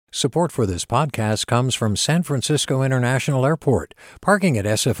Support for this podcast comes from San Francisco International Airport. Parking at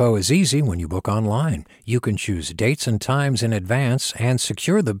SFO is easy when you book online. You can choose dates and times in advance and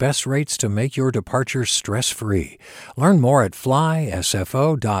secure the best rates to make your departure stress-free. Learn more at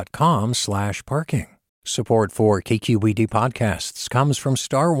flysfo.com/parking. Support for KQED podcasts comes from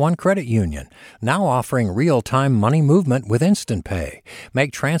Star One Credit Union, now offering real-time money movement with Instant Pay.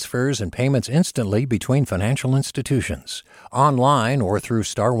 Make transfers and payments instantly between financial institutions, online or through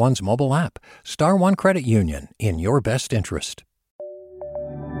Star One's mobile app. Star One Credit Union, in your best interest.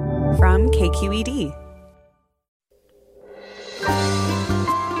 From KQED.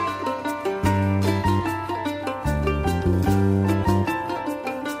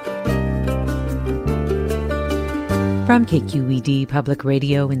 From KQED Public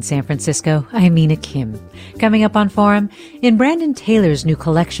Radio in San Francisco, I'm Mina Kim. Coming up on Forum, in Brandon Taylor's new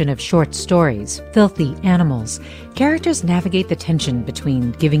collection of short stories, Filthy Animals, characters navigate the tension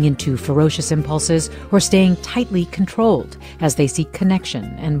between giving into ferocious impulses or staying tightly controlled as they seek connection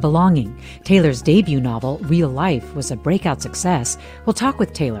and belonging. Taylor's debut novel, Real Life, was a breakout success. We'll talk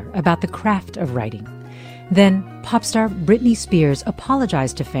with Taylor about the craft of writing. Then, pop star Britney Spears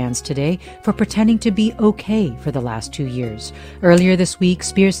apologized to fans today for pretending to be okay for the last 2 years. Earlier this week,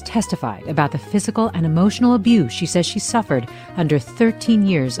 Spears testified about the physical and emotional abuse she says she suffered under 13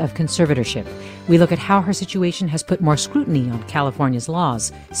 years of conservatorship. We look at how her situation has put more scrutiny on California's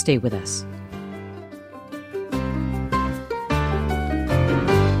laws. Stay with us.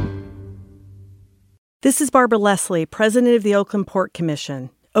 This is Barbara Leslie, president of the Oakland Port Commission.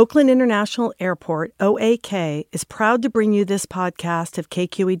 Oakland International Airport, OAK, is proud to bring you this podcast of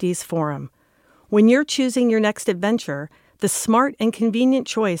KQED's Forum. When you're choosing your next adventure, the smart and convenient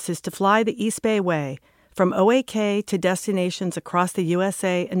choice is to fly the East Bay Way from OAK to destinations across the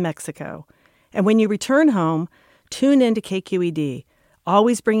USA and Mexico. And when you return home, tune in to KQED,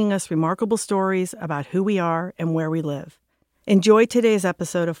 always bringing us remarkable stories about who we are and where we live. Enjoy today's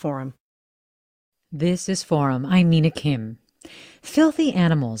episode of Forum. This is Forum. I'm Mina Kim. Filthy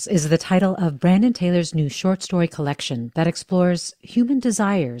Animals is the title of Brandon Taylor's new short story collection that explores human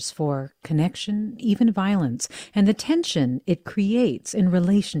desires for connection, even violence, and the tension it creates in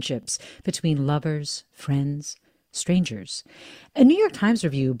relationships between lovers, friends, strangers. A New York Times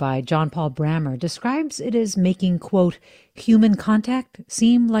review by John Paul Brammer describes it as making, quote, human contact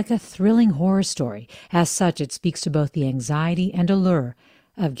seem like a thrilling horror story. As such, it speaks to both the anxiety and allure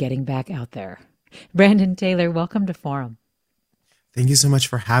of getting back out there. Brandon Taylor, welcome to Forum. Thank you so much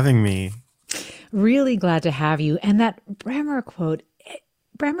for having me. Really glad to have you. And that Brammer quote,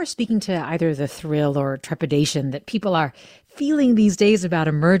 Brammer speaking to either the thrill or trepidation that people are feeling these days about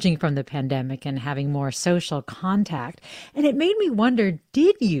emerging from the pandemic and having more social contact. And it made me wonder,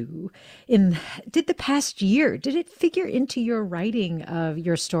 did the past year, did it figure into your writing of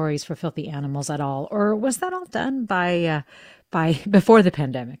your stories for Filthy Animals at all? Or was that all done by before the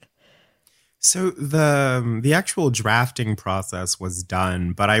pandemic? So the actual drafting process was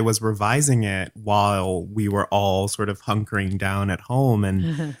done, but I was revising it while we were all sort of hunkering down at home.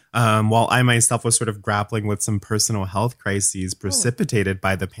 And while I myself was sort of grappling with some personal health crises precipitated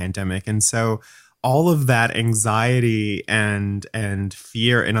by the pandemic. And so all of that anxiety and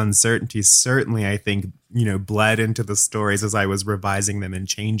fear and uncertainty certainly, I think, bled into the stories as I was revising them and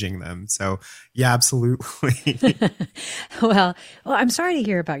changing them. So, yeah, absolutely. Well, I'm sorry to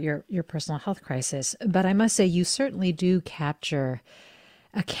hear about your personal health crisis, but I must say you certainly do capture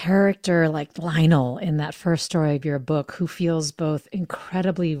a character like Lionel in that first story of your book, who feels both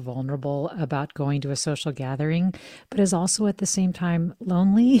incredibly vulnerable about going to a social gathering, but is also at the same time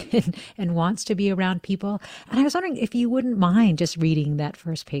lonely and wants to be around people. And I was wondering if you wouldn't mind just reading that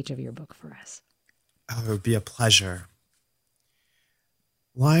first page of your book for us. Oh, it would be a pleasure.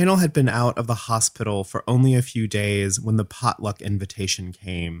 Lionel had been out of the hospital for only a few days when the potluck invitation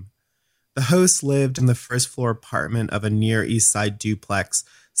came. The host lived in the first-floor apartment of a Near East Side duplex,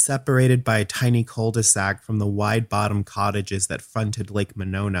 separated by a tiny cul-de-sac from the wide-bottom cottages that fronted Lake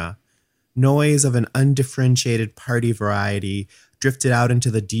Monona. Noise of an undifferentiated party variety drifted out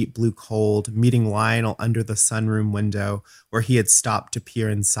into the deep blue cold, meeting Lionel under the sunroom window where he had stopped to peer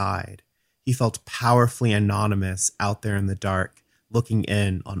inside. He felt powerfully anonymous out there in the dark, looking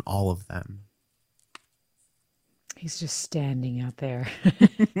in on all of them. He's just standing out there.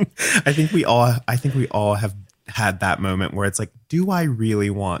 I think we all have had that moment where it's like, do I really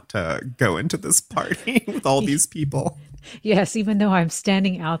want to go into this party with all these people? Yes, even though I'm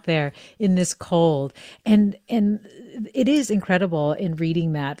standing out there in this cold. And it is incredible in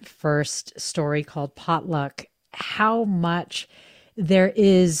reading that first story called Potluck, how much there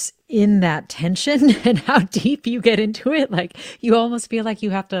is in that tension and how deep you get into it. Like, you almost feel like you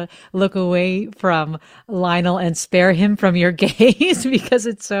have to look away from Lionel and spare him from your gaze because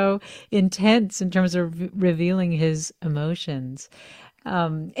it's so intense in terms of revealing his emotions.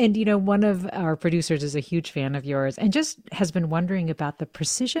 And, one of our producers is a huge fan of yours and just has been wondering about the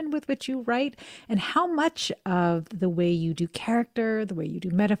precision with which you write and how much of the way you do character, the way you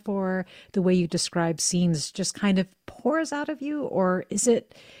do metaphor, the way you describe scenes just kind of pours out of you? Or is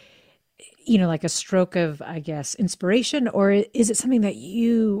it, like a stroke of, I guess, inspiration? Or is it something that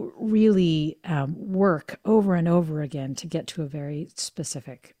you really work over and over again to get to a very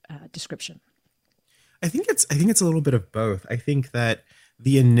specific description? I think it's a little bit of both. I think that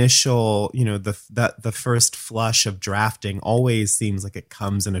the initial, the first flush of drafting always seems like it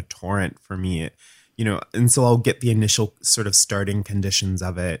comes in a torrent for me. And so I'll get the initial sort of starting conditions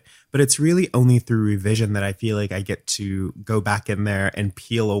of it, but it's really only through revision that I feel like I get to go back in there and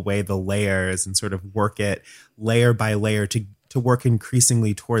peel away the layers and sort of work it layer by layer to work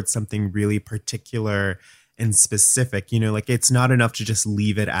increasingly towards something really particular and specific. Like, it's not enough to just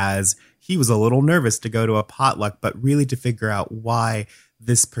leave it as he was a little nervous to go to a potluck, but really to figure out why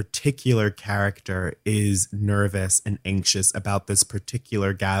this particular character is nervous and anxious about this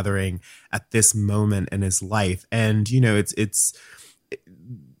particular gathering at this moment in his life. And, it's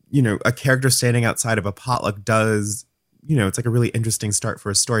a character standing outside of a potluck does, it's like a really interesting start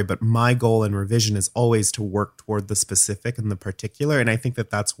for a story. But my goal in revision is always to work toward the specific and the particular. And I think that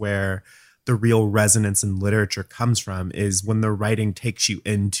that's where the real resonance in literature comes from, is when the writing takes you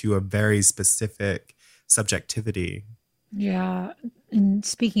into a very specific subjectivity. Yeah. And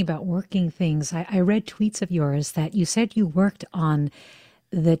speaking about working things, I read tweets of yours that you said you worked on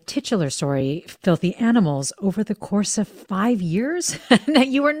the titular story, Filthy Animals, over the course of 5 years, and that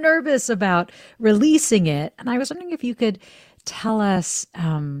you were nervous about releasing it. And I was wondering if you could tell us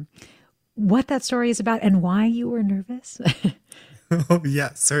what that story is about and why you were nervous. Oh,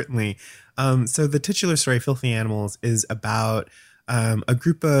 yeah, certainly. So the titular story, Filthy Animals, is about a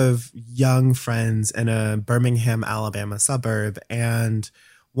group of young friends in a Birmingham, Alabama suburb. And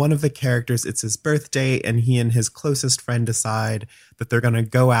one of the characters, it's his birthday, and he and his closest friend decide that they're going to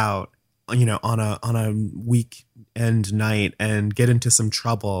go out, on a weekend night and get into some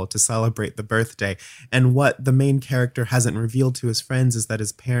trouble to celebrate the birthday. And what the main character hasn't revealed to his friends is that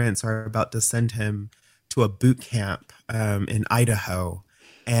his parents are about to send him to a boot camp in Idaho.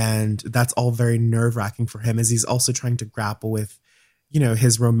 And that's all very nerve-wracking for him, as he's also trying to grapple with,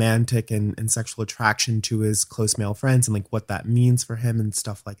 his romantic and sexual attraction to his close male friends and like what that means for him and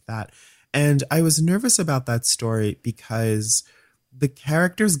stuff like that. And I was nervous about that story because the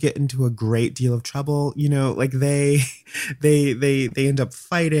characters get into a great deal of trouble. Like they end up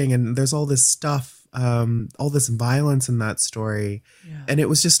fighting, and there's all this stuff, all this violence in that story. Yeah. And it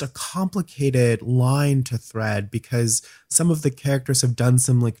was just a complicated line to thread because some of the characters have done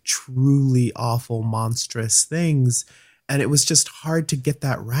some like truly awful, monstrous things. And it was just hard to get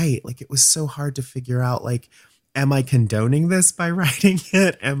that right. Like, it was so hard to figure out, like, am I condoning this by writing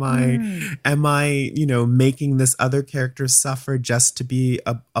it? Am I, making this other character suffer just to be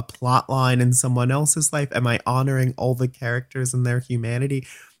a plot line in someone else's life? Am I honoring all the characters and their humanity?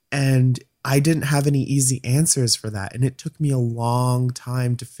 And I didn't have any easy answers for that. And it took me a long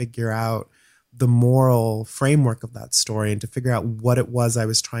time to figure out the moral framework of that story and to figure out what it was I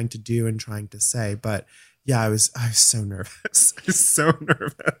was trying to do and trying to say. But yeah, I was so nervous. I was so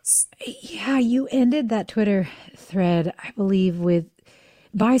nervous. Yeah, you ended that Twitter thread, I believe,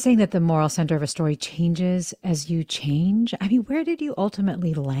 by saying that the moral center of a story changes as you change. I mean, where did you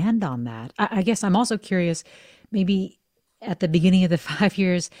ultimately land on that? I guess I'm also curious, maybe at the beginning of the 5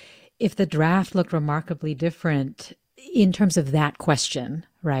 years, if the draft looked remarkably different in terms of that question,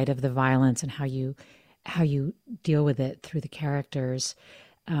 right, of the violence and how you deal with it through the characters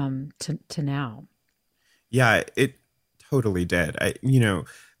to now. Yeah, it totally did. I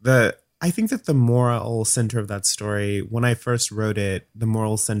think that the moral center of that story, when I first wrote it, the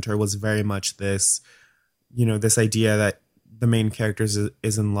moral center was very much this, this idea that the main character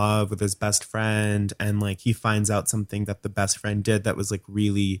is in love with his best friend, and like he finds out something that the best friend did that was like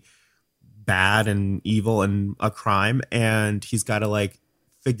really bad and evil and a crime, and he's got to like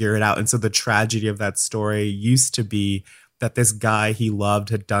figure it out. And so the tragedy of that story used to be that this guy he loved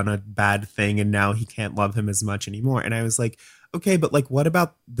had done a bad thing and now he can't love him as much anymore. And I was like, okay, but like, what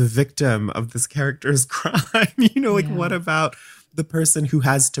about the victim of this character's crime? What about the person who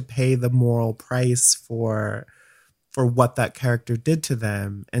has to pay the moral price for what that character did to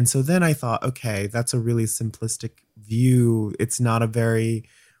them? And so then I thought, okay, that's a really simplistic view. It's not a very,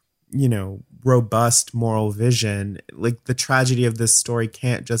 robust moral vision. Like, the tragedy of this story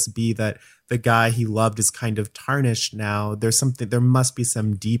can't just be that the guy he loved is kind of tarnished now. There must be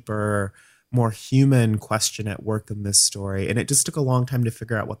some deeper, more human question at work in this story. And it just took a long time to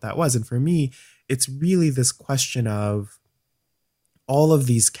figure out what that was. And for me, it's really this question of all of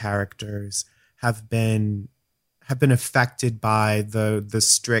these characters have been affected by the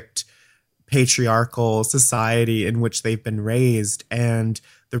strict patriarchal society in which they've been raised. And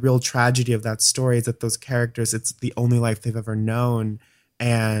the real tragedy of that story is that those characters, it's the only life they've ever known.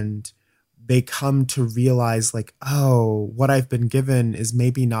 And they come to realize, like, oh, what I've been given is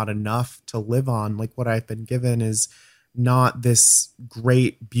maybe not enough to live on. Like, what I've been given is not this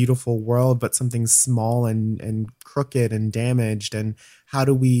great, beautiful world, but something small and crooked and damaged. And how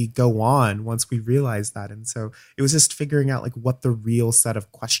do we go on once we realize that? And so it was just figuring out, like, what the real set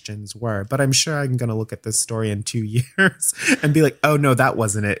of questions were. But I'm sure I'm going to look at this story in 2 years and be like, oh, no, that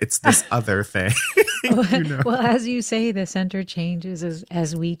wasn't it. It's this other thing. Well, as you say, the center changes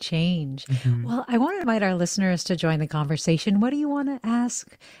as we change. Mm-hmm. Well, I want to invite our listeners to join the conversation. What do you want to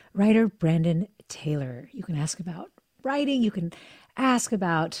ask writer Brandon Taylor? You can ask about writing. You can ask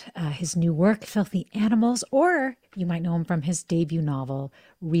about his new work, Filthy Animals, or you might know him from his debut novel,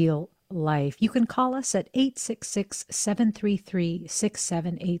 Real Life. You can call us at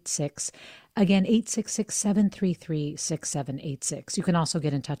 866-733-6786. Again, 866-733-6786. You can also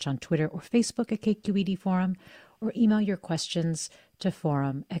get in touch on Twitter or Facebook at KQED Forum, or email your questions to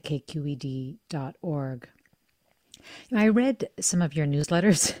forum@kqed.org. I read some of your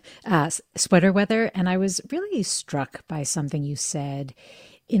newsletters, Sweater Weather, and I was really struck by something you said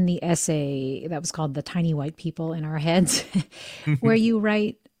in the essay that was called The Tiny White People in Our Heads, where you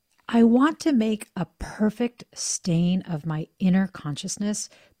write, I want to make a perfect stain of my inner consciousness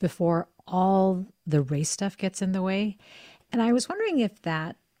before all the race stuff gets in the way. And I was wondering if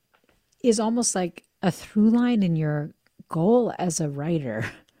that is almost like a through line in your goal as a writer.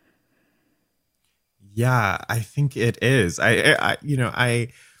 Yeah, I think it is.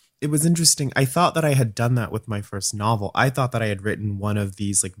 It was interesting. I thought that I had done that with my first novel. I thought that I had written one of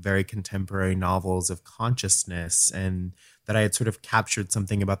these, like, very contemporary novels of consciousness, and that I had sort of captured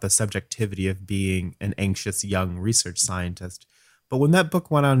something about the subjectivity of being an anxious young research scientist. But when that book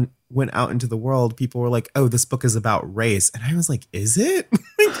went out into the world, people were like, "Oh, this book is about race," and I was like, "Is it?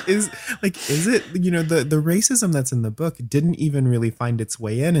 Is it? The racism that's in the book didn't even really find its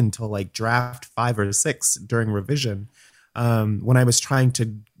way in until like draft 5 or 6 during revision, when I was trying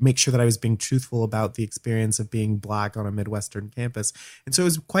to make sure that I was being truthful about the experience of being Black on a Midwestern campus. And so it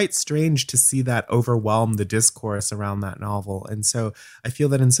was quite strange to see that overwhelm the discourse around that novel. And so I feel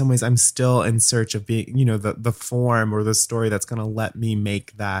that in some ways I'm still in search of being, the form or the story that's going to let me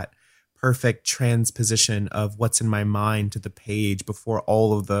make that perfect transposition of what's in my mind to the page before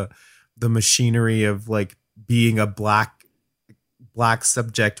all of the machinery of, like, being a black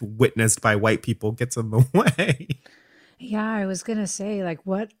subject witnessed by white people gets in the way. Yeah, I was going to say, like,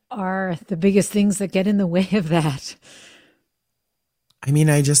 what are the biggest things that get in the way of that? I mean,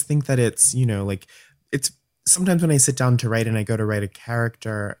 I just think that it's, it's sometimes when I sit down to write and I go to write a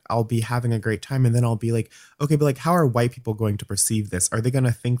character, I'll be having a great time. And then I'll be like, okay, but like, how are white people going to perceive this? Are they going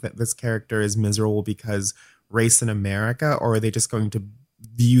to think that this character is miserable because race in America? Or are they just going to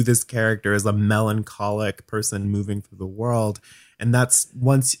view this character as a melancholic person moving through the world? And that's,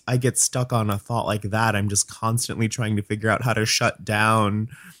 once I get stuck on a thought like that, I'm just constantly trying to figure out how to shut down,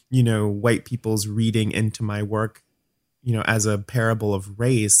 white people's reading into my work, as a parable of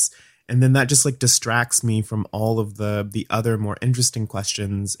race. And then that just, like, distracts me from all of the other more interesting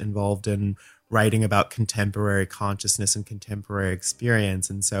questions involved in writing about contemporary consciousness and contemporary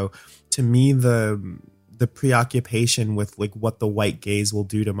experience. And so to me, the preoccupation with, like, what the white gaze will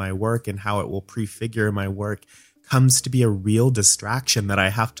do to my work and how it will prefigure my work comes to be a real distraction that I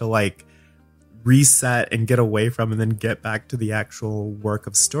have to, like, reset and get away from and then get back to the actual work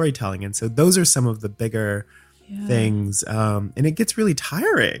of storytelling. And so those are some of the bigger things. And it gets really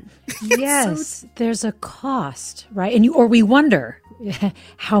tiring. Yes, there's a cost, right? And we wonder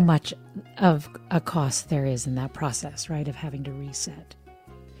how much of a cost there is in that process, right? Of having to reset.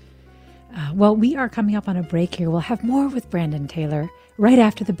 Well, we are coming up on a break here. We'll have more with Brandon Taylor right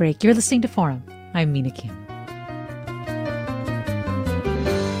after the break. You're listening to Forum. I'm Mina Kim.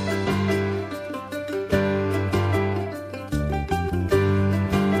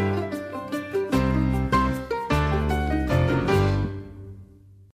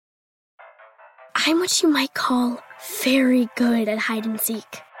 I'm what you might call very good at hide and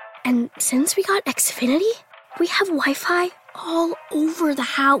seek. And since we got Xfinity, we have Wi-Fi all over the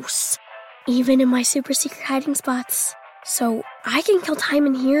house, even in my super secret hiding spots. So I can kill time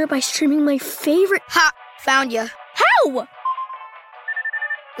in here by streaming my favorite... Ha! Found you. How?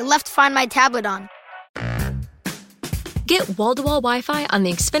 You left Find My tablet on. Get wall-to-wall Wi-Fi on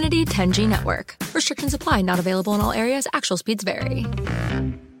the Xfinity 10G network. Restrictions apply. Not available in all areas. Actual speeds vary.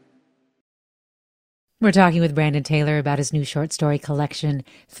 We're talking with Brandon Taylor about his new short story collection,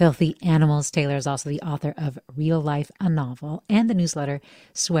 Filthy Animals. Taylor is also the author of Real Life, a novel, and the newsletter,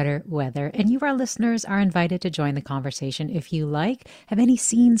 Sweater Weather. And you, our listeners, are invited to join the conversation if you like. Have any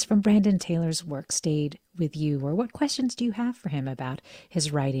scenes from Brandon Taylor's work stayed with you, or what questions do you have for him about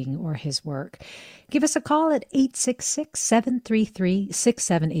his writing or his work? Give us a call at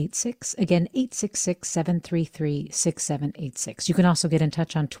 866-733-6786. Again, 866-733-6786. You can also get in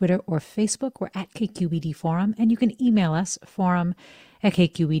touch on Twitter or Facebook. We're at KQED Forum, and you can email us,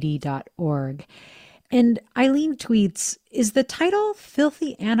 forum@kqed.org. And Eileen tweets, is the title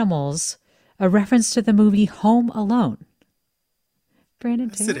Filthy Animals a reference to the movie Home Alone? Brandon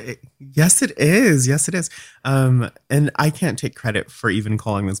Taylor? Yes, it is. Yes, it is. And I can't take credit for even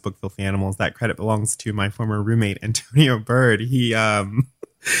calling this book Filthy Animals. That credit belongs to my former roommate, Antonio Bird. He's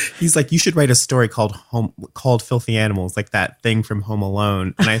like, you should write a story called Filthy Animals, like that thing from Home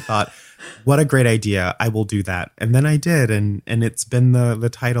Alone. And I thought, what a great idea. I will do that. And then I did. And it's been the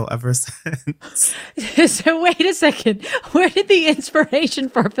title ever since. So wait a second. Where did the inspiration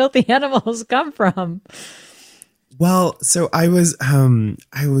for Filthy Animals come from? Well, so I was when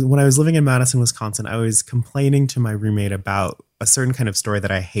I was living in Madison, Wisconsin, I was complaining to my roommate about a certain kind of story that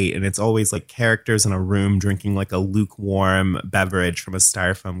I hate. And it's always like characters in a room drinking like a lukewarm beverage from a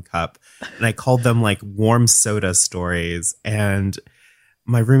styrofoam cup. And I called them like warm soda stories. And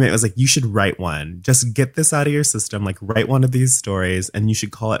my roommate was like, you should write one. Just get this out of your system. Like, write one of these stories and you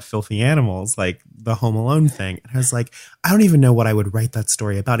should call it Filthy Animals, like the Home Alone thing. And I was like, I don't even know what I would write that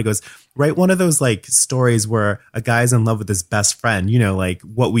story about. He goes, write one of those like stories where a guy's in love with his best friend, you know, like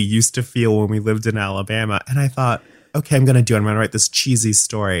what we used to feel when we lived in Alabama. And I thought, okay, I'm going to do it. I'm going to write this cheesy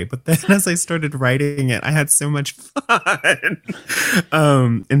story. But then as I started writing it, I had so much fun.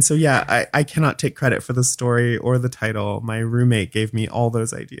 And so, yeah, I cannot take credit for the story or the title. My roommate gave me all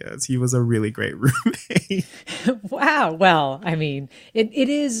those ideas. He was a really great roommate. Wow. Well, I mean, it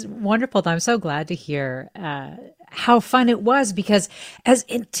is wonderful. I'm so glad to hear how fun it was, because as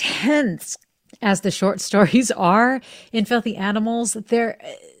intense as the short stories are in Filthy Animals,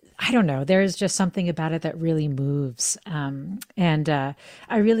 I don't know. There is just something about it that really moves. And I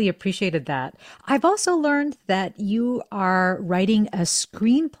really appreciated that. I've also learned that you are writing a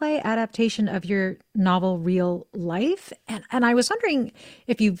screenplay adaptation of your novel, Real Life. And I was wondering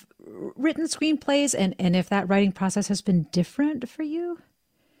if you've written screenplays and if that writing process has been different for you.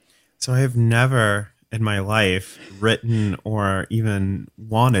 So I have never in my life written or even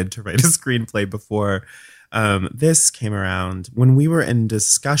wanted to write a screenplay before. This came around when we were in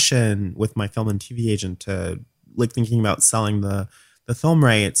discussion with my film and TV agent to like thinking about selling the film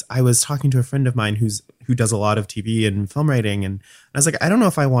rights. I was talking to a friend of mine who does a lot of TV and film writing. And I was like, I don't know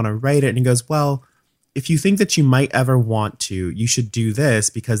if I want to write it. And he goes, well, if you think that you might ever want to, you should do this,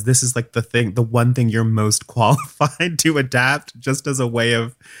 because this is like the one thing you're most qualified to adapt, just as a way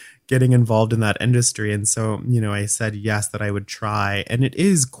of getting involved in that industry. And so, you know, I said yes, that I would try. And it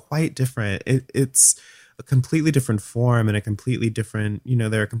is quite different. It's a completely different form and a completely different, you know,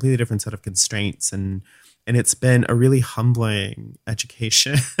 there are a completely different set of constraints. And it's been a really humbling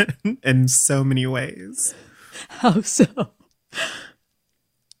education in so many ways. How so?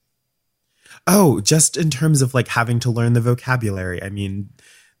 Oh, just in terms of like having to learn the vocabulary. I mean,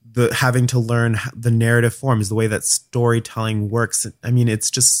 having to learn the narrative forms, the way that storytelling works. I mean,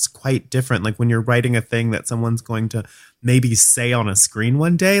 it's just quite different. Like when you're writing a thing that someone's going to maybe say on a screen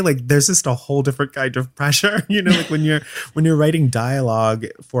one day, like there's just a whole different kind of pressure, you know, like when you're writing dialogue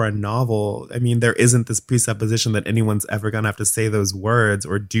for a novel, I mean, there isn't this presupposition that anyone's ever going to have to say those words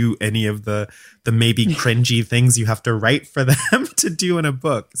or do any of the maybe cringy things you have to write for them to do in a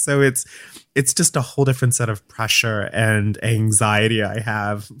book. So it's just a whole different set of pressure and anxiety I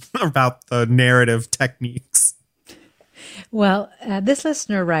have about the narrative techniques. Well, this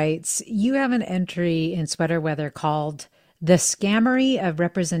listener writes, you have an entry in Sweater Weather called The Scammery of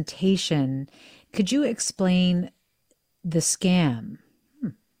Representation. Could you explain the scam?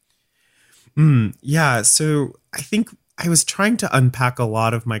 Yeah, so I think I was trying to unpack a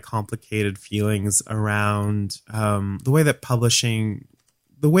lot of my complicated feelings around the way that publishing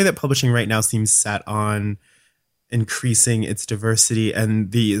right now seems set on increasing its diversity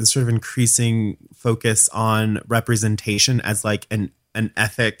and the sort of increasing focus on representation as like an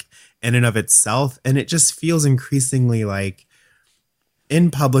ethic in and of itself. And it just feels increasingly like in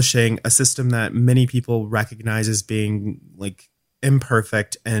publishing, a system that many people recognize as being like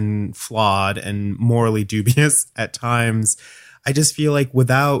imperfect and flawed and morally dubious at times, I just feel like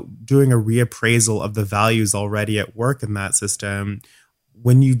without doing a reappraisal of the values already at work in that system,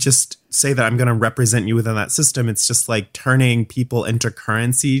 when you just say that I'm going to represent you within that system, it's just like turning people into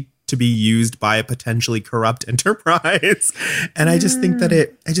currency to be used by a potentially corrupt enterprise. And I just think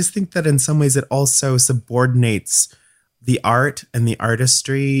that in some ways it also subordinates the art and the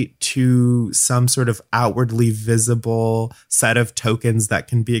artistry to some sort of outwardly visible set of tokens that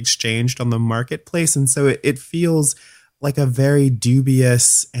can be exchanged on the marketplace. And so it feels like a very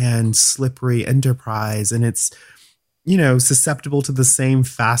dubious and slippery enterprise. And it's, you know, susceptible to the same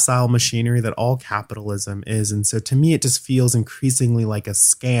facile machinery that all capitalism is. And so to me, it just feels increasingly like a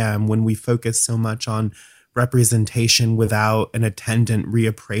scam when we focus so much on representation without an attendant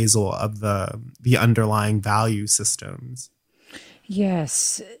reappraisal of the underlying value systems.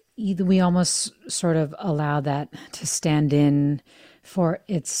 Yes, we almost sort of allow that to stand in for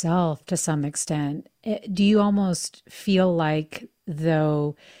itself to some extent. Do you almost feel like,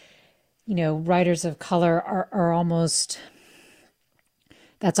 though, you know, writers of color are almost,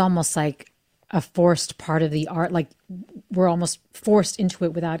 that's almost like a forced part of the art, like we're almost forced into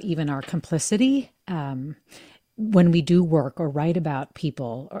it without even our complicity when we do work or write about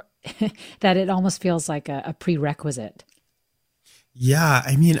people, or that it almost feels like a prerequisite? Yeah,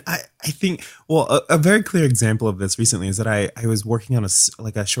 I mean, I think, well, a very clear example of this recently is that I was working on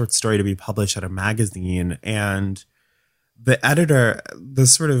a short story to be published at a magazine, and the editor, the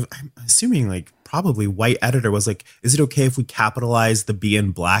sort of, I'm assuming like probably white editor, was like, is it okay if we capitalize the B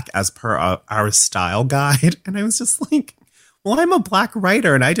in black as per our style guide? And I was just like, well, I'm a black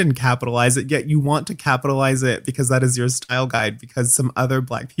writer and I didn't capitalize it, yet you want to capitalize it because that is your style guide because some other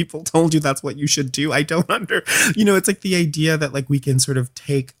black people told you that's what you should do. I don't it's like the idea that like we can sort of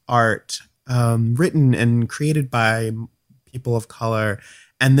take art written and created by people of color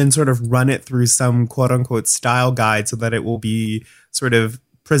and then sort of run it through some quote unquote style guide so that it will be sort of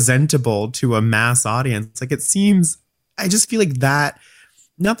presentable to a mass audience. Like it seems, I just feel like that,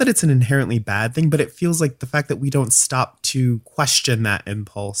 not that it's an inherently bad thing, but it feels like the fact that we don't stop to question that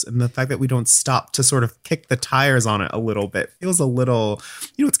impulse and the fact that we don't stop to sort of kick the tires on it a little bit feels a little,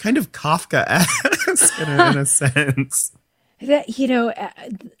 it's kind of Kafka-esque in a sense. That,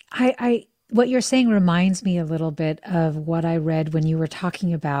 I what you're saying reminds me a little bit of what I read when you were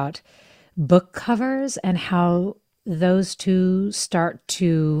talking about book covers and how those two start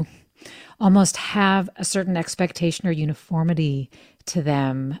to almost have a certain expectation or uniformity to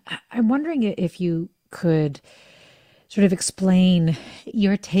them. I'm wondering if you could sort of explain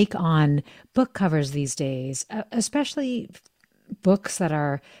your take on book covers these days, especially books that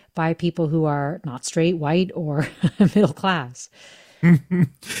are by people who are not straight, white, or middle class.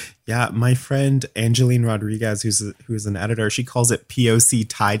 Yeah, my friend Angeline Rodriguez, who's an editor, she calls it POC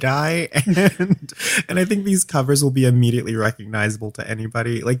tie-dye. And I think these covers will be immediately recognizable to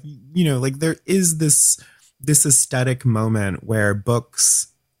anybody. Like, like there is this aesthetic moment where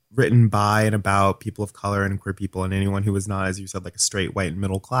books written by and about people of color and queer people and anyone who was not, as you said, like a straight white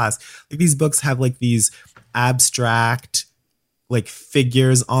middle class, like these books have like these abstract like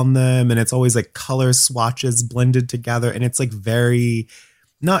figures on them, and it's always like color swatches blended together, and it's like very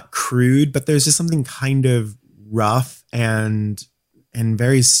not crude, but there's just something kind of rough and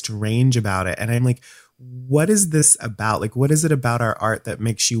very strange about it. And I'm like, what is this about? Like, what is it about our art that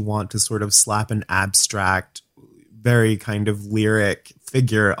makes you want to sort of slap an abstract, very kind of lyric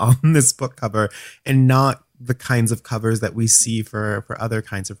figure on this book cover and not the kinds of covers that we see for other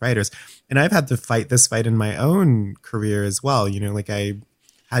kinds of writers? And I've had to fight this fight in my own career as well. Like I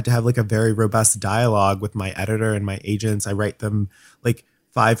had to have like a very robust dialogue with my editor and my agents. I write them like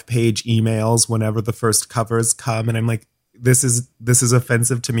 5-page emails whenever the first covers come. And I'm like, this is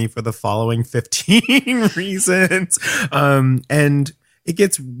offensive to me for the following 15 reasons. And it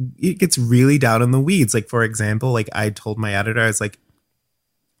gets really down in the weeds. Like, for example, like I told my editor, I was like,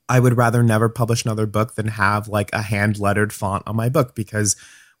 I would rather never publish another book than have like a hand lettered font on my book, because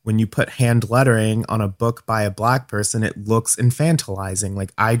when you put hand lettering on a book by a black person, it looks infantilizing.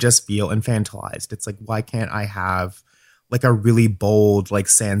 Like I just feel infantilized. It's like, why can't I have like a really bold, like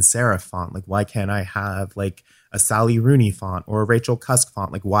sans serif font? Like, why can't I have like a Sally Rooney font or a Rachel Cusk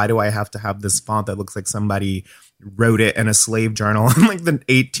font? Like, why do I have to have this font that looks like somebody wrote it in a slave journal in like the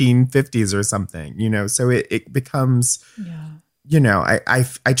 1850s or something, So it becomes,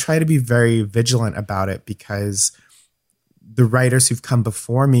 I try to be very vigilant about it, because the writers who've come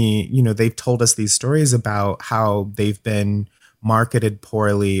before me, they've told us these stories about how they've been marketed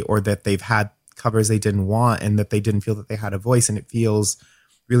poorly or that they've had covers they didn't want and that they didn't feel that they had a voice. And it feels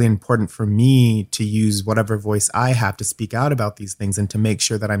really important for me to use whatever voice I have to speak out about these things and to make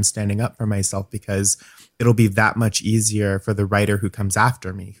sure that I'm standing up for myself, because it'll be that much easier for the writer who comes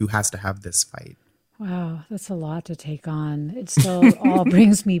after me, who has to have this fight. Wow, that's a lot to take on. It still all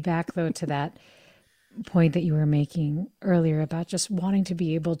brings me back, though, to that point that you were making earlier about just wanting to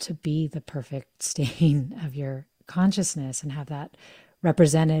be able to be the perfect stain of your consciousness and have that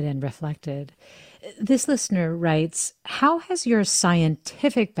represented and reflected. This listener writes, how has your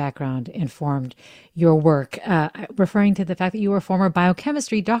scientific background informed your work? Referring to the fact that you were a former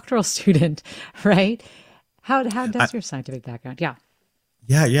biochemistry doctoral student, right? How does your scientific background? Yeah.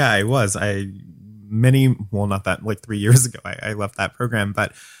 Yeah, I was. Not that, like 3 years ago, I left that program.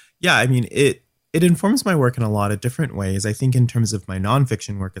 But yeah, I mean, it informs my work in a lot of different ways. I think in terms of my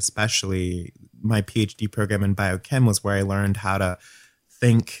nonfiction work, especially my PhD program in biochem was where I learned how to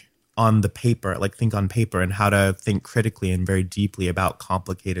think on paper, and how to think critically and very deeply about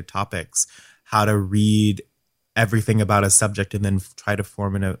complicated topics, how to read everything about a subject and then try to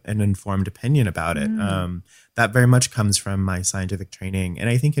form an informed opinion about it. That very much comes from my scientific training. And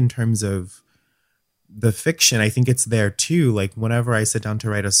I think in terms of the fiction, I think it's there too. Like whenever I sit down to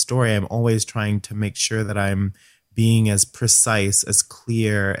write a story, I'm always trying to make sure that I'm being as precise, as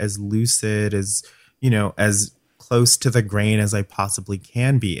clear, as lucid, as close to the grain as I possibly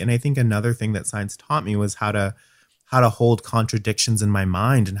can be. And I think another thing that science taught me was how to hold contradictions in my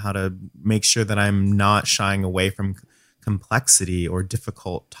mind and how to make sure that I'm not shying away from complexity or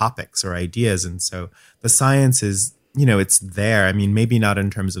difficult topics or ideas. And so the science is, it's there. I mean, maybe not in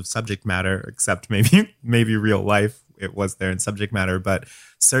terms of subject matter, except maybe real life, it was there in subject matter, but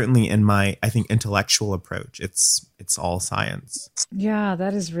certainly in my, I think, intellectual approach, it's all science. Yeah,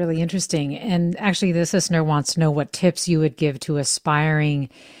 that is really interesting. And actually, this listener wants to know what tips you would give to aspiring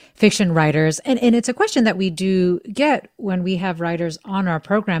fiction writers. And it's a question that we do get when we have writers on our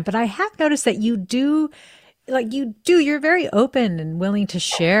program. But I have noticed that you're very open and willing to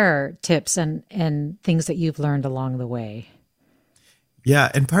share tips and things that you've learned along the way.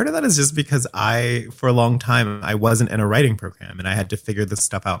 Yeah. And part of that is just because for a long time, I wasn't in a writing program and I had to figure this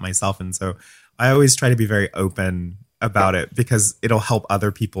stuff out myself. And so I always try to be very open about it because it'll help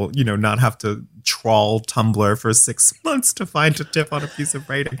other people, not have to trawl Tumblr for 6 months to find a tip on a piece of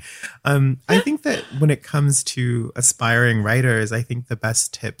writing. I think that when it comes to aspiring writers, I think the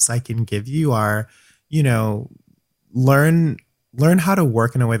best tips I can give you are, learn how to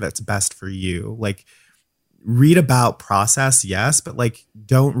work in a way that's best for you. Like, read about process, yes, but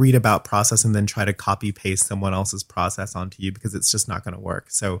don't read about process and then try to copy paste someone else's process onto you, because it's just not going to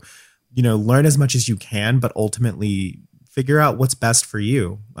work. So, learn as much as you can, but ultimately figure out what's best for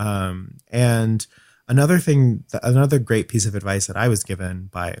you. And another great piece of advice that I was given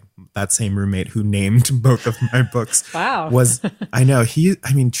by that same roommate who named both of my books was, I know,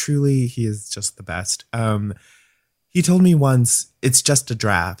 truly, he is just the best. He told me once, it's just a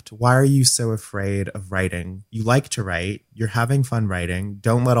draft. Why are you so afraid of writing? You like to write. You're having fun writing.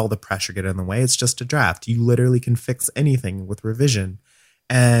 Don't let all the pressure get in the way. It's just a draft. You literally can fix anything with revision.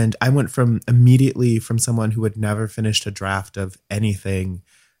 And I went immediately from someone who had never finished a draft of anything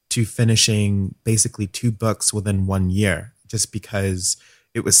to finishing basically 2 books within 1 year, just because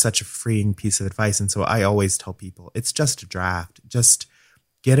it was such a freeing piece of advice. And so I always tell people, it's just a draft. Just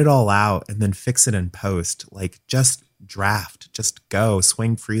get it all out and then fix it in post. Just draft, just go,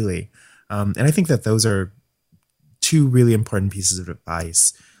 swing freely. And I think that those are 2 really important pieces of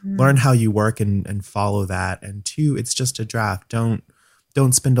advice. Learn how you work and follow that. And 2, it's just a draft. Don't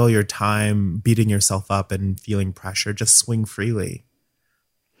spend all your time beating yourself up and feeling pressure. Just swing freely.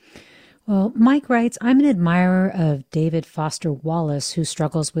 Well, Mike writes, I'm an admirer of David Foster Wallace, who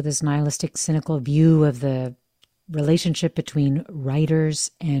struggles with his nihilistic, cynical view of the relationship between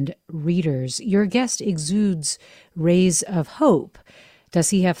writers and readers. Your guest exudes rays of hope. Does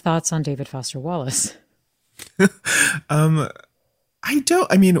he have thoughts on David Foster Wallace? I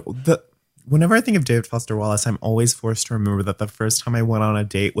don't. I mean, whenever I think of David Foster Wallace, I'm always forced to remember that the first time I went on a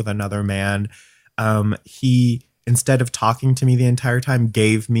date with another man, he, instead of talking to me the entire time,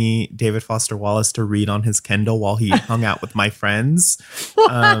 gave me David Foster Wallace to read on his Kindle while he hung out with my friends.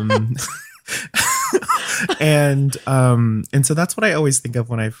 And so that's what I always think of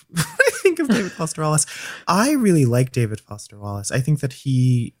when I think of David Foster Wallace. I really like David Foster Wallace. I think that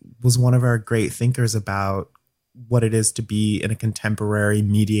he was one of our great thinkers about what it is to be in a contemporary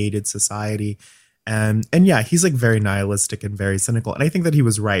mediated society. And yeah, he's very nihilistic and very cynical. And I think that he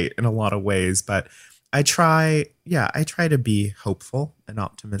was right in a lot of ways, but I try to be hopeful and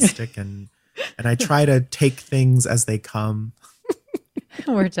optimistic and I try to take things as they come.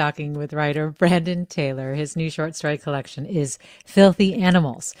 We're talking with writer Brandon Taylor. His new short story collection is Filthy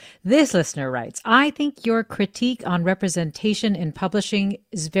Animals. This listener writes, I think your critique on representation in publishing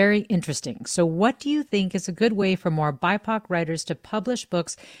is very interesting. So what do you think is a good way for more BIPOC writers to publish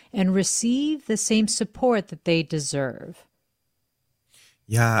books and receive the same support that they deserve?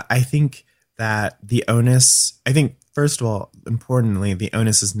 Yeah, I think that first of all, importantly, the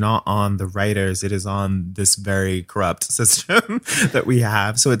onus is not on the writers. It is on this very corrupt system that we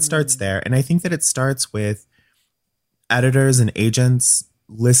have. So it starts there. And I think that it starts with editors and agents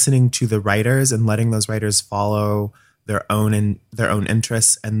listening to the writers and letting those writers follow their own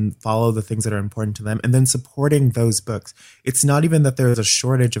interests and follow the things that are important to them, and then supporting those books. It's not even that there is a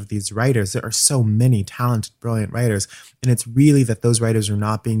shortage of these writers. There are so many talented, brilliant writers. And it's really that those writers are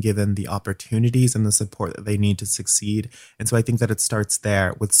not being given the opportunities and the support that they need to succeed. And so I think that it starts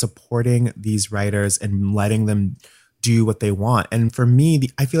there with supporting these writers and letting them do what they want. And for me,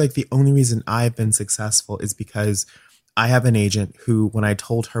 I feel like the only reason I've been successful is because I have an agent who, when I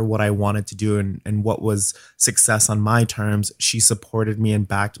told her what I wanted to do and what was success on my terms, she supported me and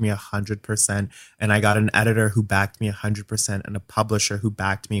backed me 100%. And I got an editor who backed me 100% and a publisher who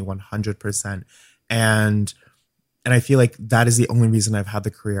backed me 100%. And I feel like that is the only reason I've had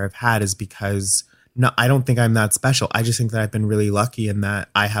the career I've had, is because I don't think I'm that special. I just think that I've been really lucky in that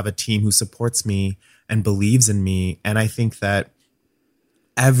I have a team who supports me and believes in me. And I think that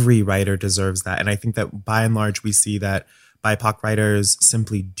every writer deserves that. And I think that by and large, we see that BIPOC writers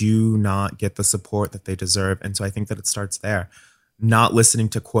simply do not get the support that they deserve. And so I think that it starts there, not listening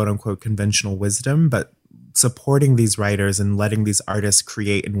to quote unquote conventional wisdom, but supporting these writers and letting these artists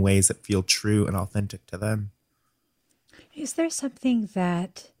create in ways that feel true and authentic to them. Is there something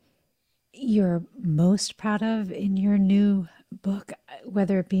that you're most proud of in your new book,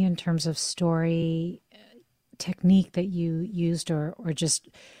 whether it be in terms of story, technique that you used, or just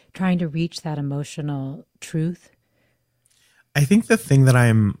trying to reach that emotional truth? I think the thing that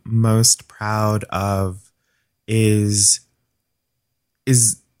I'm most proud of is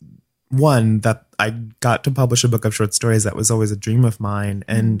one, that I got to publish a book of short stories. That was always a dream of mine.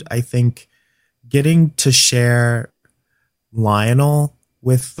 And I think getting to share Lionel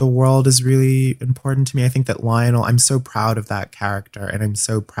with the world is really important to me. I think that Lionel, I'm so proud of that character, and I'm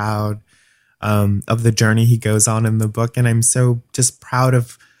so proud of the journey he goes on in the book. And I'm so just proud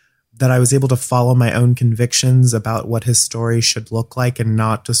of that I was able to follow my own convictions about what his story should look like and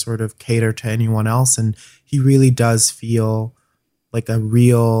not to sort of cater to anyone else. And he really does feel like a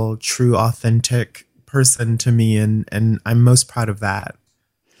real, true, authentic person to me. And I'm most proud of that.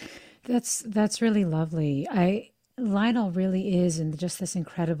 That's really lovely. Lionel really is in just this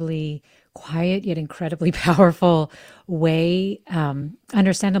incredibly quiet yet incredibly powerful way.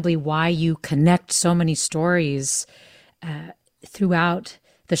 Understandably, why you connect so many stories throughout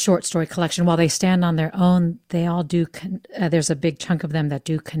the short story collection. While they stand on their own, they all do. There's a big chunk of them that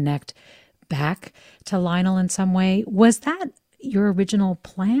do connect back to Lionel in some way. Was that your original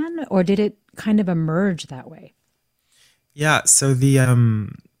plan, or did it kind of emerge that way? Yeah. So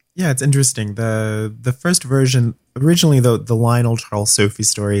it's interesting. The first version, originally the Lionel Charles Sophie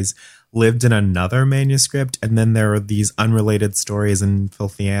stories lived in another manuscript, and then there were these unrelated stories in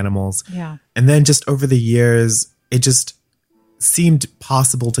Filthy Animals. Yeah. And then just over the years, it just seemed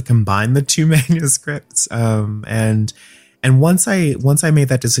possible to combine the two manuscripts. And once I made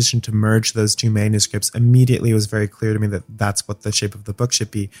that decision to merge those two manuscripts, immediately it was very clear to me that that's what the shape of the book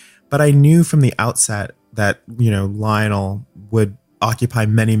should be. But I knew from the outset that, Lionel would occupy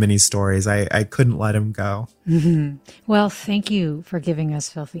many, many stories. I couldn't let him go. Mm-hmm. Well, thank you for giving us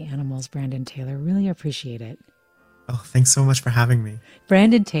Filthy Animals, Brandon Taylor. Really appreciate it. Oh, thanks so much for having me.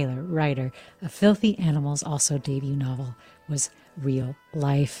 Brandon Taylor, writer of Filthy Animals, also debut novel, was real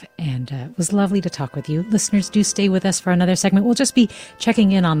life, and it was lovely to talk with you. Listeners, do stay with us for another segment. We'll just be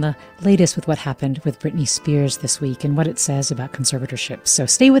checking in on the latest with what happened with Britney Spears this week and what it says about conservatorship. So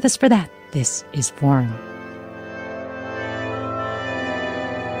stay with us for that. This is Forum.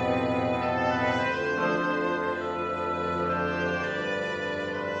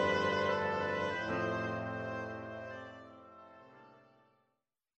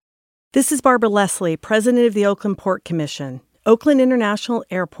 This is Barbara Leslie, President of the Oakland Port Commission. Oakland International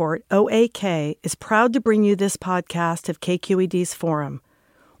Airport, OAK, is proud to bring you this podcast of KQED's Forum.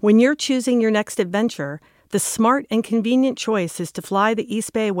 When you're choosing your next adventure, the smart and convenient choice is to fly the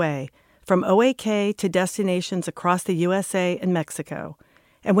East Bay Way, from OAK to destinations across the USA and Mexico.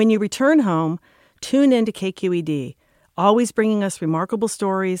 And when you return home, tune in to KQED, always bringing us remarkable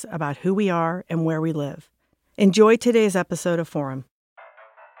stories about who we are and where we live. Enjoy today's episode of Forum.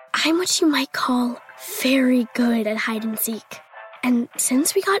 I'm what you might call very good at hide and seek. And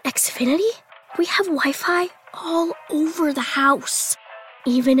since we got Xfinity, we have Wi-Fi all over the house,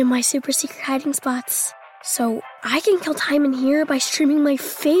 even in my super secret hiding spots. So I can kill time in here by streaming my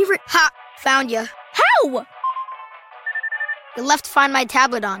favorite... Ha! Found ya. How? You left Find My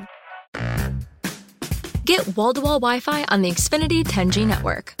tablet on. Get wall-to-wall Wi-Fi on the Xfinity 10G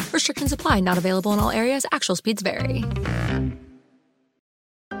network. Restrictions apply. Not available in all areas. Actual speeds vary.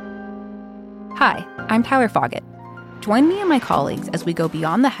 Hi, I'm Tyler Foggett. Join me and my colleagues as we go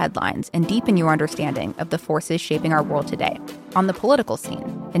beyond the headlines and deepen your understanding of the forces shaping our world today on The Political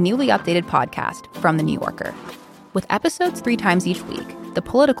Scene, a newly updated podcast from The New Yorker. With episodes 3 times each week, The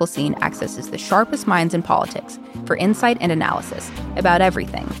Political Scene accesses the sharpest minds in politics for insight and analysis about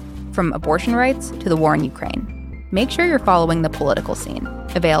everything, from abortion rights to the war in Ukraine. Make sure you're following The Political Scene,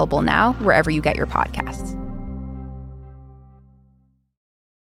 available now wherever you get your podcasts.